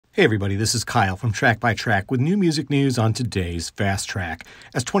Hey everybody, this is Kyle from Track by Track with new music news on today's Fast Track.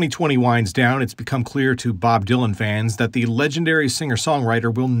 As 2020 winds down, it's become clear to Bob Dylan fans that the legendary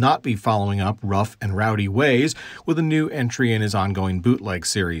singer-songwriter will not be following up Rough and Rowdy Ways with a new entry in his ongoing bootleg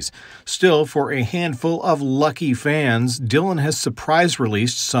series. Still, for a handful of lucky fans, Dylan has surprise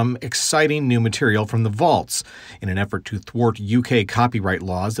released some exciting new material from the vaults. In an effort to thwart UK copyright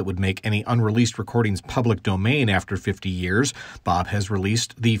laws that would make any unreleased recordings public domain after 50 years, Bob has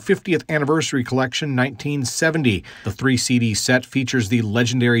released the 50th Anniversary Collection 1970. The 3-CD set features the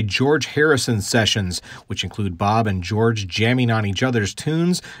legendary George Harrison sessions, which include Bob and George jamming on each other's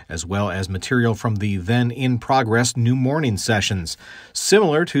tunes, as well as material from the then-in-progress New Morning sessions.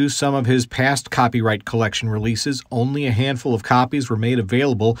 Similar to some of his past copyright collection releases, only a handful of copies were made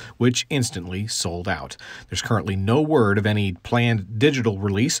available, which instantly sold out. There's currently no word of any planned digital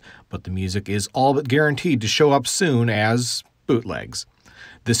release, but the music is all but guaranteed to show up soon as bootlegs.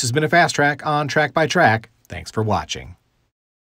 This has been a Fast Track on Track by Track. Thanks for watching.